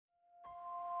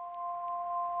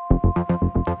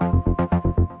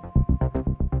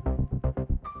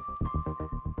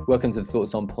Welcome to the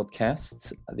Thoughts On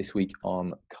podcast. This week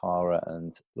on Cara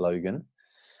and Logan.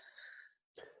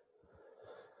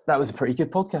 That was a pretty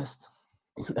good podcast.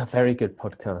 A very good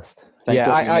podcast. Thank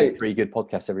God we make pretty good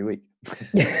podcasts every week.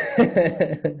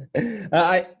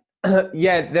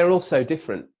 Yeah, they're all so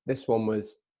different. This one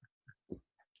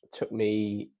took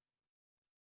me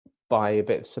by a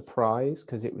bit of surprise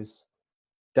because it was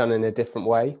done in a different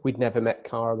way. We'd never met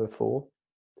Cara before.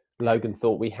 Logan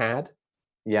thought we had.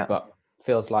 Yeah. But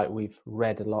feels like we've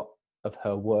read a lot of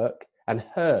her work and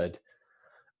heard,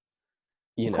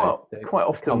 quite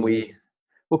often we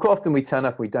turn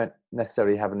up and we don't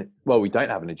necessarily have we don't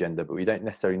have an agenda, but we don't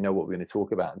necessarily know what we're going to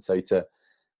talk about. And so to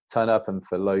turn up and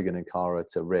for Logan and Cara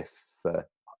to riff for,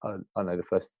 I don't know, the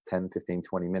first 10, 15,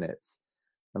 20 minutes,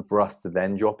 and for us to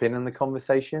then drop in the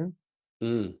conversation,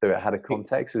 so it had a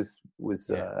context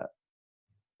was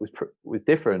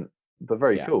different, but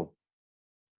very cool.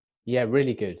 Yeah,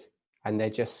 really good. And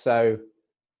they're just so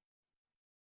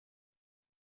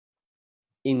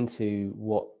into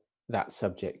what that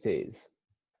subject is.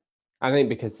 I think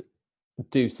because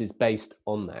Deuce is based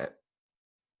on that.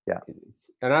 Yeah.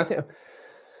 And I think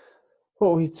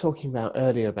what we were talking about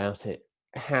earlier about it,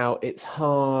 how it's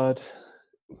hard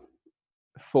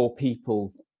for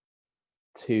people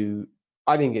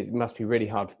I think it must be really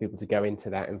hard for people to go into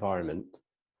that environment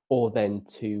or then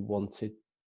to want to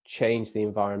change the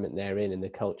environment they're in and the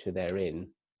culture they're in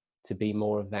to be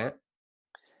more of that.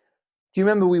 Do you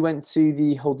remember we went to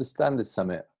the Hold the Standard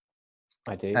Summit?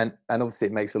 I do. And obviously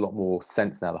it makes a lot more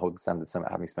sense now, the Hold the Standard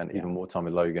Summit, having spent even more time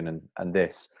with Logan and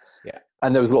this. Yeah.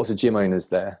 And there was lots of gym owners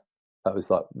there. That was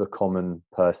like the common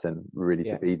person really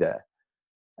to be there.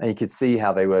 And you could see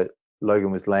how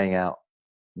Logan was laying out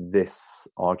this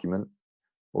argument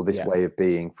or this way of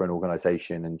being for an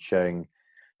organization and showing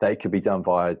that it could be done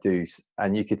via Deuce.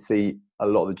 And you could see a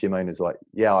lot of the gym owners were like,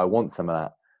 yeah, I want some of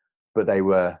that. But they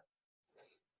were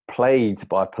plagued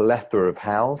by a plethora of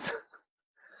hows.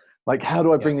 Like, how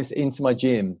do I bring this into my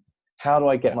gym? How do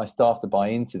I get my staff to buy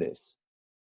into this?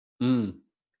 Well,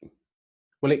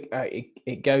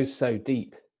 it goes so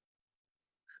deep.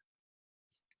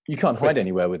 You can't hide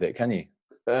anywhere with it, can you?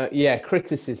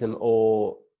 Criticism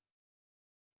or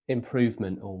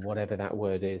improvement or whatever that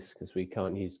word is, because we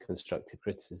can't use constructive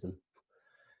criticism.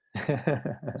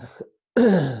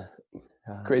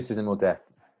 Criticism or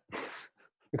death.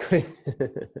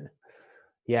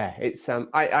 Yeah, it's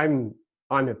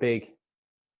I'm a big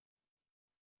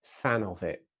fan of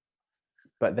it,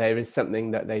 but there is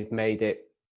something that they've made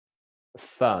it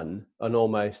fun and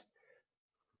almost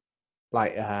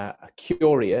like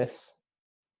curious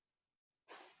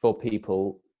for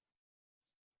people,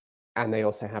 and they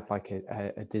also have like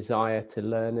a desire to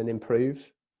learn and improve.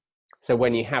 So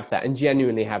when you have that and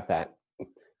genuinely have that,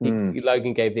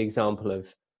 Logan gave the example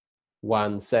of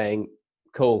one saying,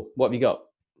 cool, what have you got?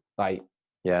 Like,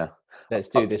 yeah, let's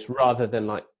do this, rather than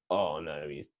like, oh no,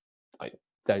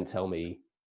 don't tell me.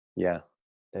 Yeah.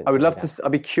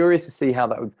 I'd be curious to see how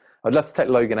that would. I'd love to take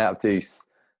Logan out of Deuce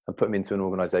and put him into an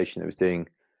organization that was doing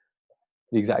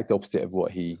the exact opposite of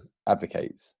what he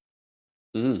advocates.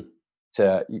 To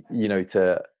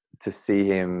see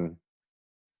him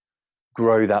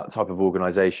grow that type of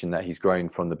organization that he's grown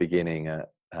from the beginning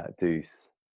at Deuce.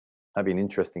 That'd be an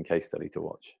interesting case study to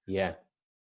watch. Yeah.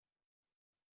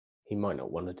 He might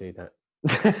not want to do that.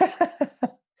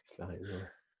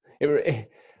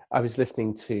 I was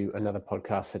listening to another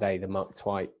podcast today, the Mark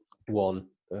Twight one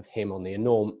of him on the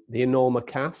Enorma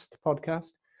Cast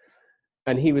podcast.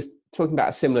 And he was talking about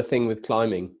a similar thing with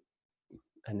climbing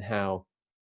and how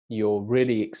you're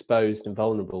really exposed and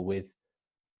vulnerable with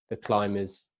the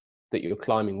climbers that you're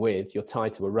climbing with. You're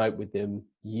tied to a rope with them.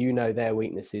 You know their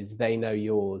weaknesses. They know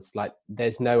yours. Like,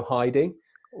 there's no hiding.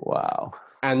 Wow.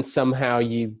 And somehow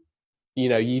you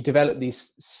develop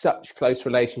these such close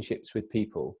relationships with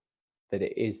people that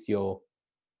it is your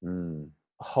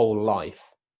whole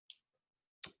life.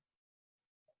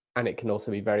 And it can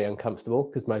also be very uncomfortable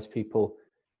because most people,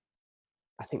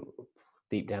 I think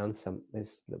deep down,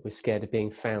 we're scared of being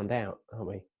found out, aren't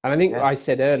we? And I think I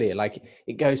said earlier, like,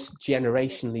 it goes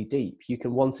generationally deep. You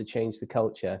can want to change the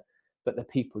culture, but the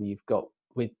people you've got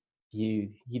with you,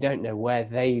 you don't know where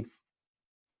they've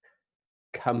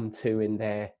come to in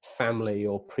their family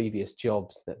or previous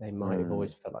jobs that they might have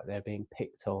always felt like they're being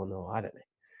picked on, or I don't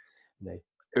know.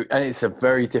 And it's a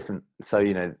very different,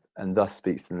 and thus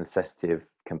speaks to the necessity of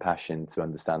compassion, to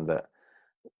understand that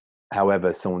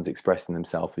however someone's expressing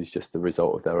themselves is just the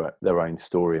result of their own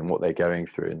story and what they're going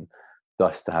through, and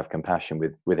thus to have compassion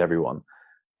with everyone.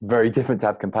 very different to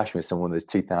have compassion with someone that's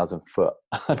 2,000 foot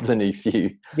underneath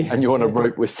you and you're on a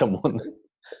rope with someone.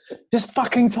 Just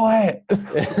fucking tie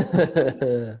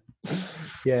it.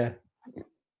 Yeah.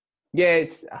 Yeah,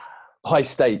 it's high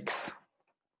stakes.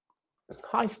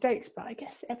 High stakes, but I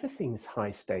guess everything's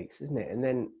high stakes, isn't it? And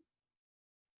then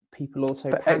people also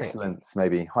for panic. Excellence,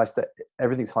 maybe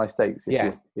everything's high stakes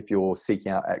if you're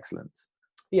seeking out excellence.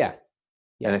 Yeah.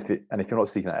 And if you're not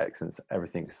seeking out excellence,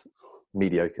 everything's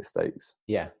mediocre stakes.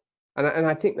 Yeah. And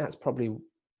I think that's probably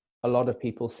a lot of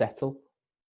people settle.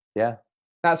 Yeah.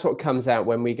 That's what comes out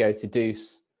when we go to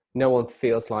Deuce. No one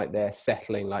feels like they're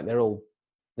settling, like they're all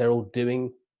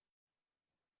doing,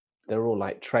 they're all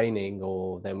like training,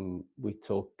 or then we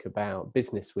talk about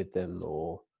business with them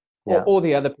or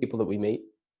the other people that we meet.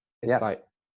 It's like,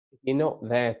 you're not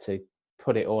there to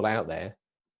put it all out there.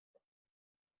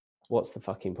 What's the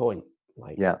fucking point?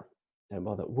 Like, don't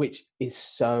bother, which is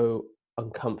so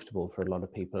uncomfortable for a lot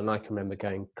of people. And I can remember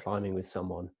going climbing with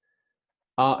someone,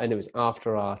 and it was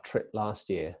after our trip last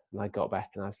year, and I got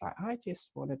back and I was like, I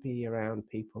just want to be around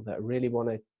people that really want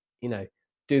to,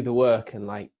 do the work, and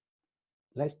like,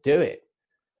 let's do it.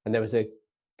 And there was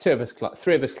three of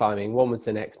us climbing. One was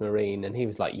an ex-Marine, and he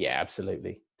was like, yeah,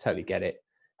 absolutely, totally get it.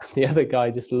 The other guy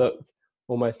just looked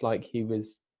almost like he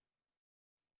was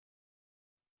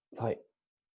like,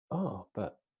 oh,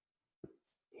 but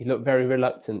he looked very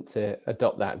reluctant to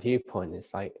adopt that viewpoint.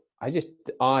 It's like,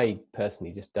 I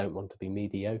personally just don't want to be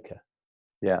mediocre.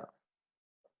 Yeah.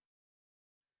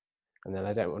 And then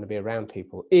I don't want to be around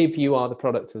people. If you are the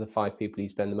product of the 5 people you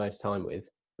spend the most time with,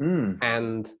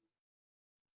 and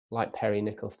like Perry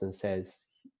Nicholson says,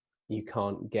 you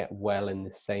can't get well in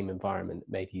the same environment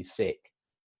that made you sick.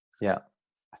 Yeah.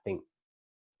 I think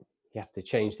you have to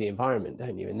change the environment,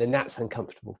 don't you? And then that's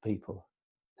uncomfortable for people.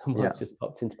 And what's just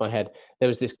popped into my head, there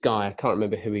was this guy, I can't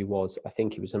remember who he was. I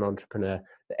think he was an entrepreneur,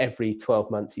 that every 12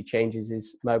 months he changes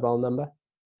his mobile number.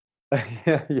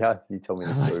 Yeah, you told me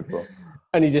this story before.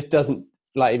 And he just doesn't,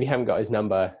 like, if you haven't got his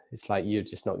number, it's like, you're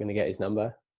just not going to get his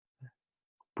number.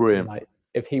 Brilliant. Like,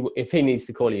 if he needs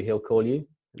to call you, he'll call you.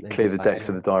 Clear the decks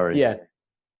of the diary. Yeah.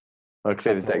 Or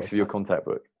clear the decks of your contact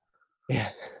book. Yeah.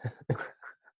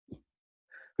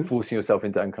 Forcing yourself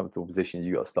into uncomfortable positions,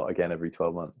 you got to start again every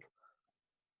 12 months.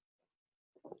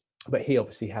 But he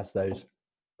obviously has those.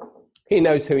 He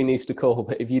knows who he needs to call,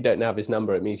 but if you don't have his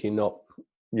number, it means you're not.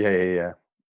 Yeah.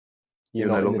 You're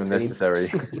no longer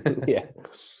necessary. Yeah.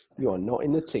 You are not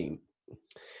in the team.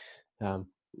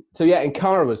 So yeah, and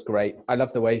Cara was great. I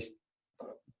love the way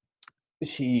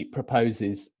she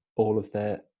proposes all of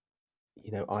the,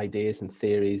 ideas and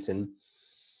theories and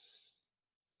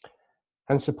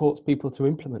supports people to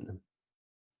implement them.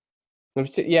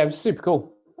 It was super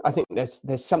cool. I think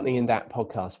there's something in that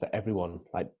podcast for everyone,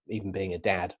 like even being a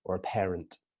dad or a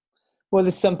parent. Well,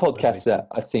 there's some podcasts that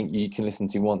I think you can listen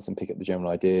to once and pick up the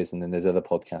general ideas, and then there's other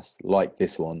podcasts like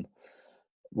this one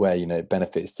where it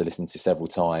benefits to listen to several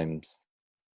times,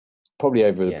 probably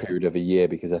over the period of a year,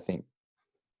 because I think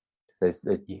there's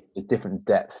different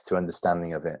depths to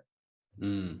understanding of it.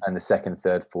 And the second,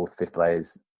 third, fourth, fifth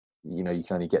layers, you can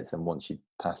only get to them once you've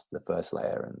passed the first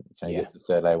layer, and you can only get to the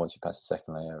third layer once you pass the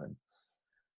second layer.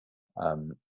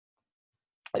 And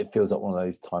it feels like one of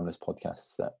those timeless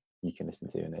podcasts that you can listen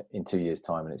to in 2 years'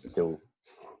 time, and it's still,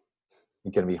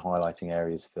 you're going to be highlighting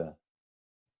areas for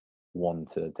one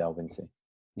to delve into.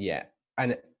 Yeah.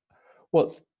 And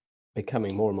what's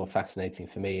becoming more and more fascinating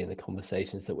for me in the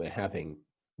conversations that we're having,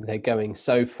 they're going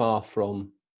so far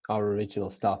from our original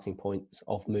starting points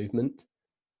of movement,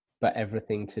 but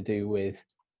everything to do with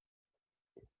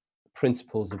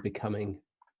principles of becoming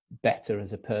better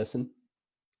as a person.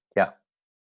 Yeah.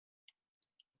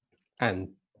 And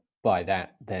by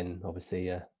that, then obviously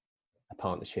a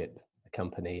partnership, a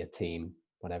company, a team,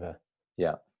 whatever.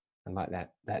 Yeah. And like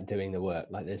that doing the work,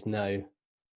 like there's no,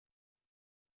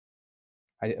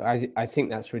 I think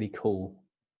that's really cool,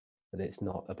 that it's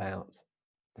not about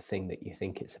the thing that you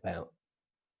think it's about.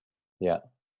 Yeah.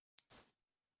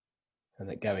 And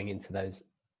that going into those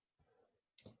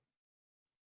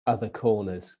other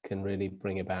corners can really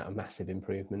bring about a massive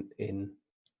improvement in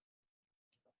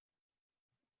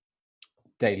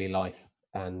daily life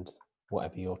and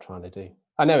whatever you're trying to do.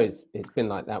 I know it's been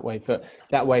like that way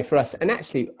for us. And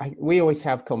actually, we always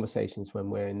have conversations when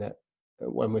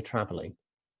we're traveling,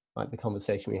 like the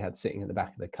conversation we had sitting at the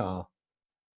back of the car.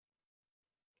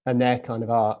 And they're kind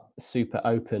of our super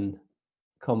open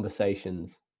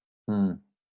conversations. And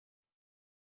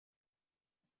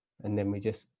then we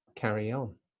just carry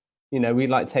on. We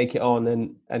like take it on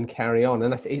and carry on.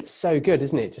 And I think it's so good,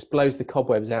 isn't it? It just blows the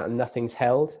cobwebs out and nothing's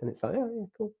held. And it's like, oh, yeah,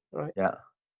 cool. All right.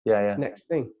 Yeah. Next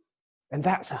thing. And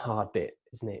that's a hard bit,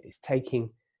 isn't it? It's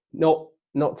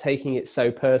not taking it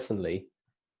so personally.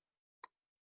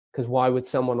 Because why would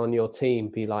someone on your team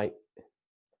be like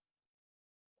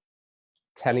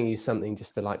telling you something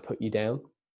just to like put you down?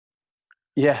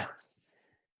 Yeah.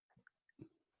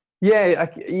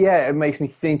 It makes me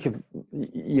think of,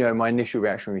 my initial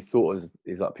reaction when we thought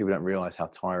is like, people don't realize how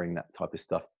tiring that type of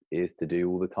stuff is to do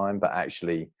all the time, but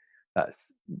actually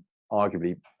that's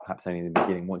arguably perhaps only in the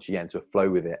beginning. Once you get into a flow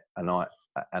with it,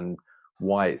 and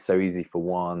why it's so easy for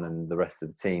one and the rest of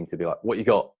the team to be like, what you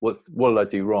got, what did I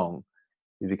do wrong,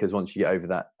 is because once you get over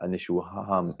that initial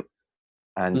hump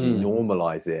and you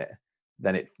normalize it,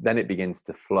 then it begins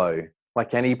to flow.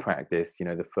 Like any practice,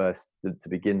 to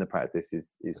begin the practice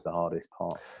is the hardest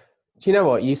part. Do you know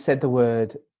what? You said the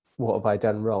word, what have I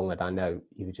done wrong? And I know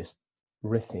you were just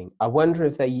riffing. I wonder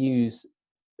if they use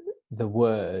the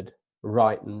word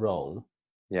right and wrong.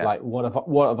 Yeah. Like, what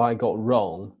have I got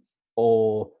wrong?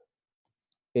 Or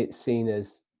it's seen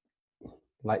as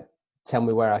like, tell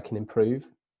me where I can improve.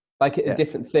 Like a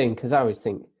different thing. Because I always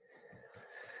think,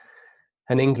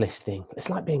 an English thing, it's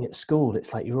like being at school.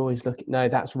 It's like you're always looking, no,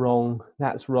 that's wrong.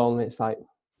 It's like,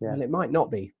 well, it might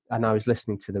not be. And I was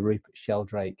listening to the Rupert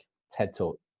Sheldrake TED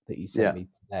Talk that you sent me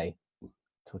today,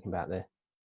 talking about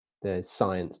the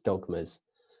science dogmas.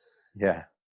 Yeah.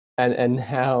 And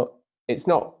how it's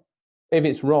not, if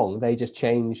it's wrong, they just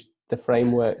change the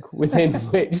framework within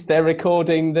which they're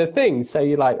recording the thing. So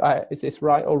you're like, is this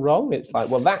right or wrong? It's like,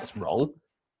 well, that's wrong.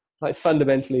 Like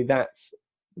fundamentally, that's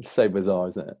so bizarre,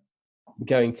 isn't it?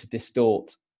 Going to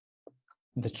distort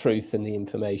the truth and the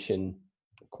information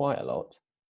quite a lot.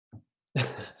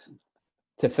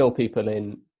 To fill people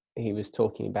in, he was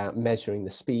talking about measuring the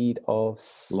speed of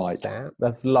light,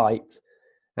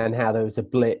 and how there was a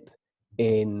blip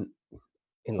in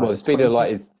like the speed of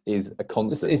light is a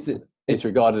constant. It's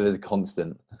regarded as a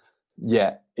constant.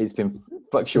 Yeah, it's been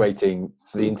fluctuating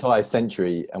for the entire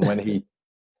century. And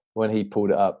when he pulled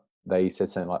it up, they said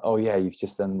something like, "Oh yeah, you've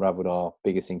just unraveled our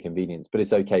biggest inconvenience, but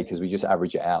it's okay because we just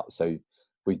average it out." So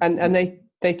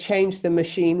they changed the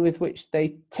machine with which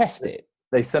they test it.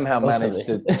 They somehow managed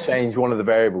to change one of the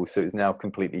variables, so it's now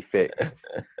completely fixed.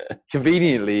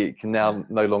 Conveniently, it can now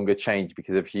no longer change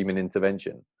because of human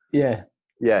intervention. Yeah.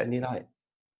 And you're like,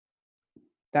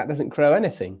 that doesn't crow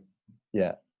anything.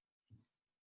 Yeah.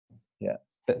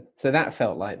 So that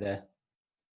felt like the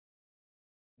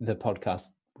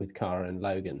podcast with Cara and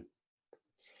Logan.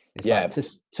 It's like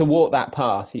to walk that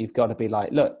path, you've got to be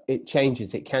like, look, it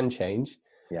changes, it can change.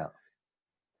 Yeah.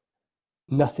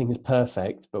 Nothing is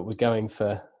perfect, but we're going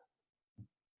for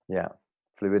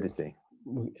fluidity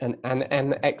and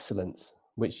excellence,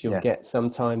 which you'll get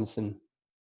sometimes. And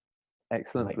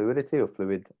excellent fluidity or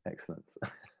fluid excellence.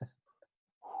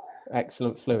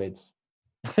 Excellent fluids.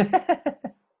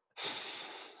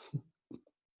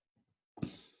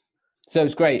 So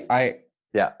it's great. I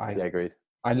agreed.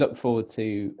 I look forward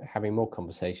to having more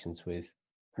conversations with,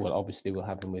 well, obviously we'll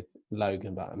have them with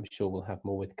Logan, but I'm sure we'll have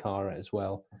more with Cara as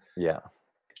well. Yeah.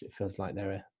 Because it feels like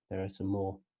there are some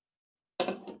more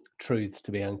truths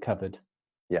to be uncovered.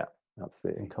 Yeah,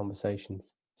 absolutely. In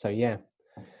conversations. So yeah.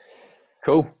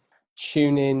 Cool.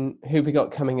 Tune in. Who have we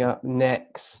got coming up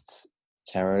next?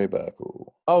 Cara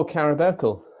Burkle. Oh, Cara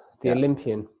Burkle, the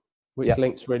Olympian, which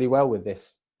links really well with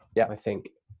this. Yeah. I think.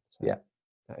 So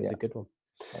that is a good one.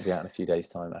 I'll be out in a few days'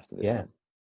 time after this one.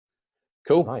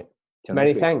 Cool. Right. Till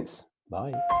Many thanks.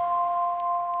 Bye.